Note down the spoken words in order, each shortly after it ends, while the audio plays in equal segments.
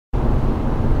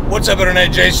What's up,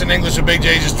 Internet? Jason English with Big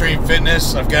J's Extreme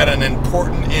Fitness. I've got an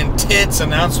important, intense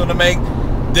announcement to make.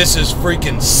 This is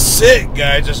freaking sick,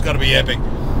 guys. It's going to be epic.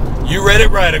 You read it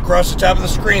right across the top of the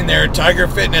screen there.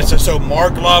 TigerFitness. So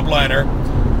Mark Lobliner,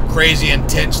 crazy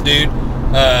intense dude.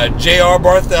 J.R.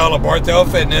 Barthel of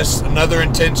BarthelFitness, another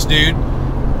intense dude.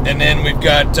 And then we've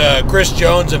got Chris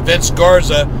Jones and Vince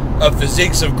Garza of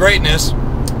Physiques of Greatness.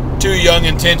 Two young,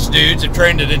 intense dudes. Have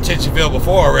trained at INTENSITYVILLE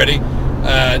before already.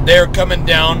 They're coming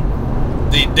down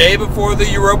the day before the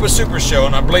Europa Super Show,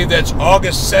 and I believe that's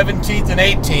August 17th and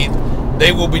 18th.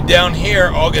 They will be down here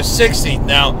August 16th.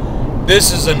 Now,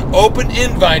 this is an open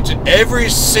invite to every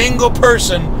single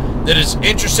person that is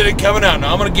interested in coming out.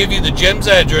 Now, I'm going to give you the gym's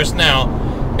address now.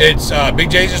 It's Big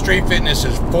J's Extreme Fitness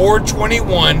is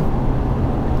 421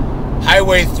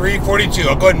 Highway 342.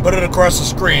 I'll go ahead and put it across the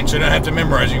screen so you don't have to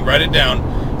memorize it. You can write it down.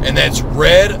 And that's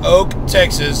Red Oak,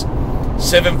 Texas,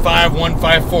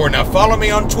 75154. Now follow me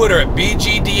on Twitter at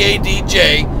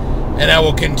BGDADJ, and I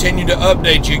will continue to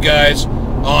update you guys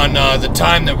on the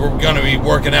time that we're going to be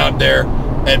working out there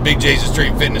at Big J's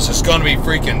Extreme Fitness. It's going to be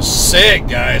freaking sick,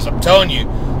 guys. I'm telling you,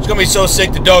 it's going to be so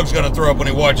sick the dog's going to throw up when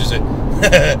he watches it.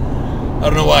 I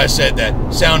don't know why I said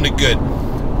that. Sounded good.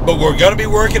 But we're going to be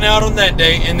working out on that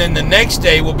day, and then the next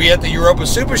day we'll be at the Europa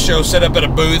Super Show, set up at a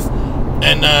booth.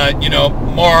 And, you know,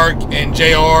 Mark and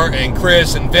JR and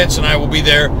Chris and Vince and I will be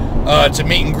there to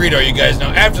meet and greet all you guys. Now,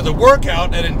 after the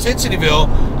workout at INTENSITYVILLE,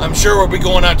 I'm sure we'll be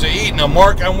going out to eat. Now,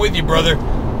 Mark, I'm with you, brother.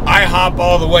 IHOP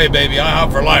all the way, baby.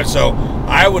 IHOP for life. So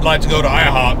I would like to go to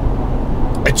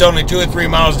IHOP. It's only 2 or 3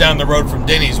 miles down the road from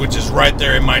Denny's, which is right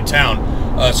there in my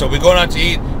town. So we're going out to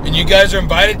eat. And you guys are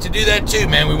invited to do that too,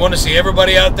 man. We want to see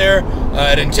everybody out there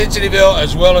at INTENSITYVILLE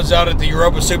as well as out at the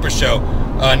Europa Super Show.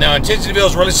 Now, INTENSITYVILLE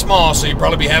is really small, so you'll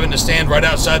probably be having to stand right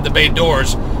outside the bay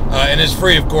doors. And it's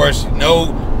free, of course.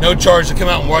 No charge to come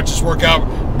out and watch us work out.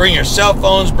 Bring your cell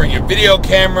phones, bring your video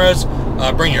cameras,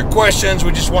 bring your questions.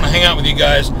 We just want to hang out with you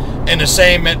guys. And the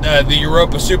same at the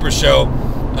Europa Super Show.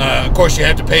 Of course, you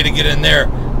have to pay to get in there.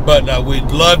 But we'd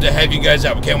love to have you guys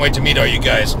out. We can't wait to meet all you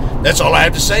guys. That's all I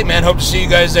have to say, man. Hope to see you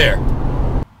guys there.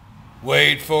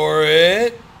 Wait for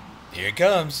it. Here it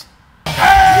comes.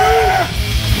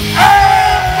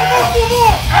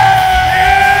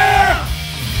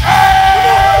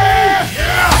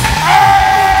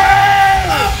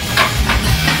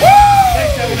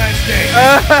 Thanks, have a nice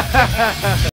day.